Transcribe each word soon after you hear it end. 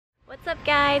What's up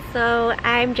guys? So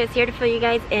I'm just here to fill you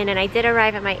guys in, and I did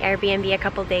arrive at my Airbnb a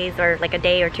couple days, or like a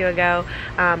day or two ago,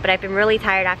 but I've been really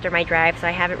tired after my drive, so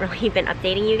I haven't really been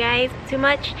updating you guys too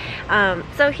much.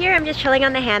 So here I'm just chilling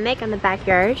on the hammock on the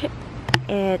backyard.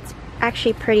 It's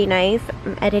actually pretty nice.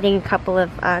 I'm editing a couple of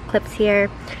clips here,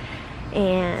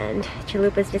 and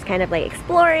Chalupa's just kind of like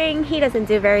exploring. He doesn't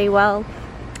do very well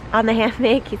on the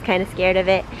hammock. He's kind of scared of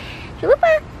it.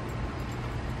 Chalupa!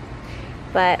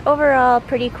 But overall,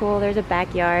 pretty cool. There's a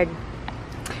backyard.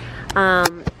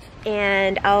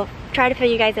 And I'll try to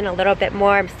fill you guys in a little bit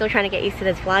more. I'm still trying to get used to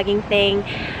this vlogging thing.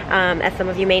 As some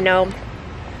of you may know,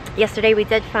 yesterday we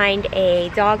did find a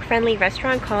dog-friendly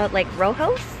restaurant called like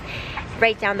Rojos,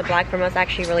 right down the block from us,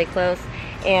 actually really close.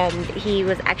 And he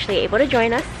was actually able to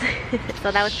join us.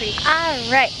 So that was pretty cool.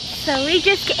 Alright, so we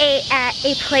just ate at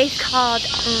a place called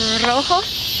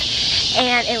Rojos,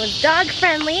 and it was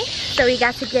dog-friendly. So we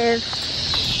got to give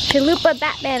Chalupa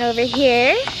Batman over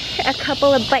here a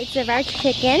couple of bites of our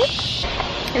chicken.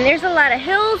 And there's a lot of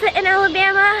hills in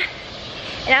Alabama,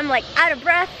 and I'm like out of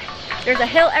breath. There's a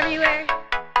hill everywhere.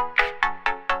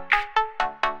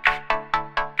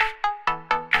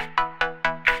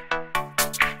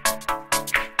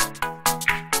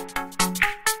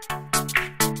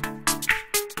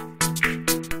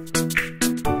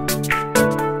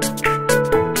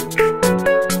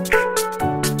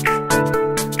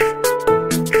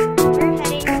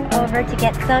 To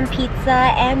get some pizza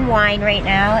and wine right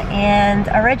now, and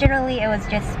originally it was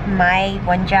just my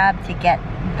one job to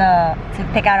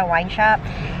pick out a wine shop,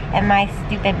 and my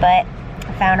stupid butt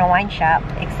found a wine shop,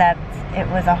 except it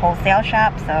was a wholesale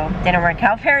shop, so it didn't work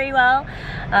out very well.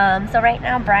 So right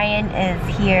now Brian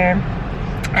is here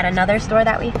at another store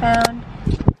that we found.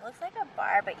 It looks like a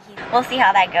bar, but we'll see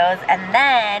how that goes. And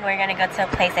then we're gonna go to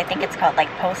a place, I think it's called like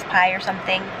Post Pie or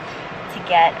something, to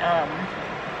get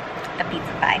a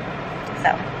pizza pie. So,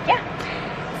 yeah.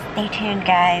 Stay tuned,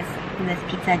 guys, in this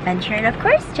pizza adventure. And of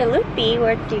course, Chalupi,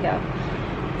 where'd you go?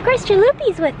 Of course,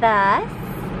 Chalupi's with us,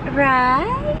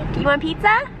 right? You want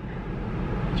pizza?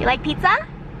 Do you like pizza?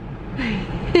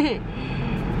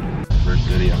 First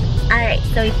video. Alright,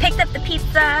 so we picked up the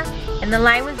pizza, and the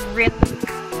line was really...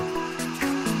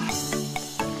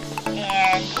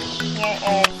 And here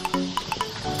is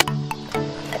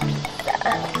the pizza.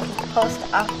 Post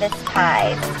Office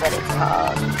Pie is what it's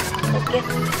called.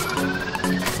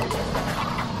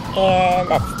 And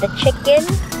that's the chicken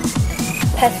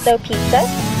pesto pizza.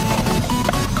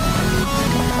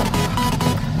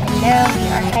 And now we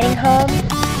are heading home,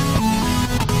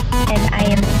 and I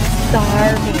am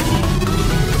starving.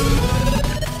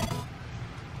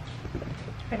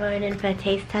 We're going in for a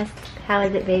taste test. How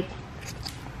is it, babe?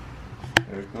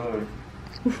 Very good.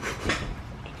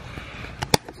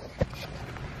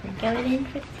 We're going in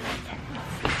for the taste test.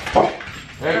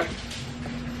 Hey,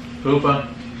 Poopa.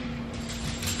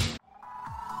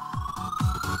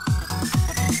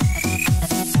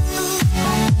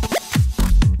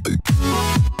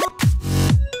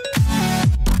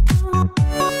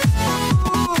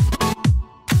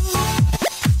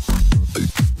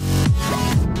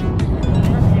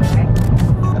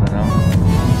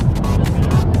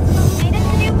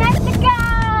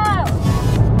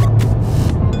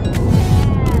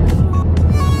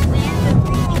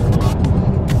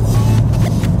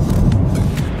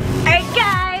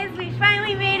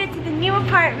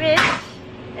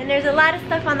 And there's a lot of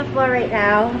stuff on the floor right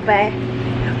now, but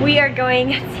we are going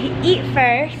to eat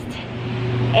first.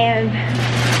 And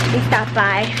we stopped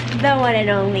by the one and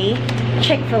only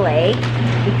Chick-fil-A,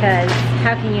 because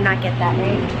how can you not get that,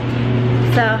 right?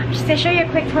 So I'm just gonna show you a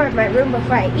quick tour of my room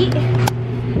before I eat.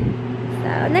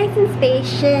 So nice and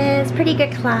spacious, pretty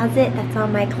good closet. That's all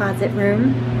my closet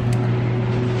room.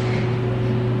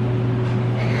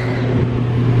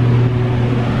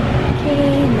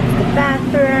 Okay, and that's the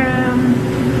bathroom.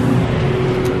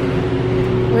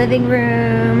 Living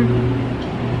room,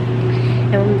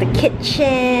 and the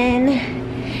kitchen.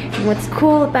 And what's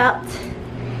cool about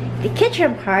the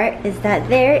kitchen part is that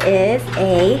there is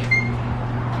a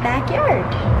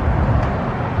backyard.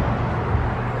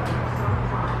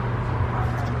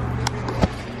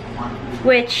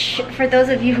 Which, for those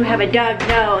of you who have a dog,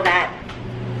 know that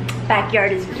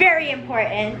backyard is very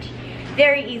important.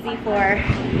 Very easy for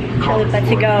Chalupa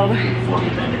to go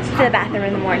to the bathroom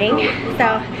in the morning. So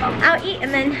I'll eat,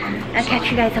 and then I'll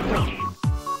catch you guys up later.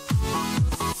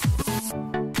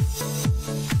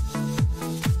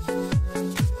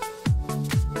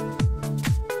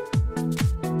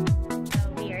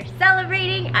 So we are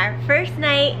celebrating our first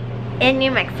night in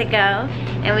New Mexico,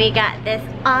 and we got this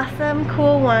awesome,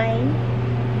 cool wine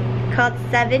called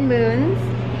 7 Moons.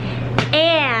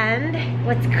 And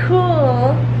what's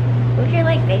cool, move your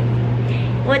leg, babe.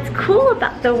 What's cool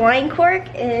about the wine cork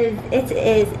is it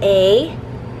is a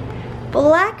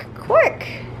black cork.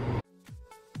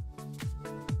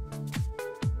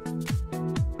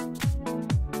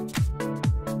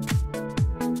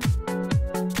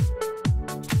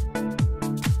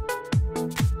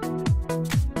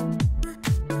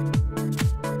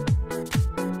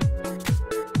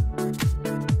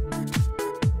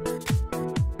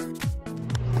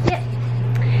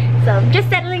 So I'm just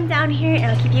settling down here, and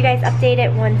I'll keep you guys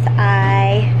updated once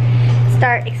I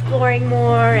start exploring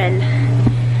more and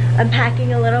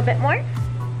unpacking a little bit more.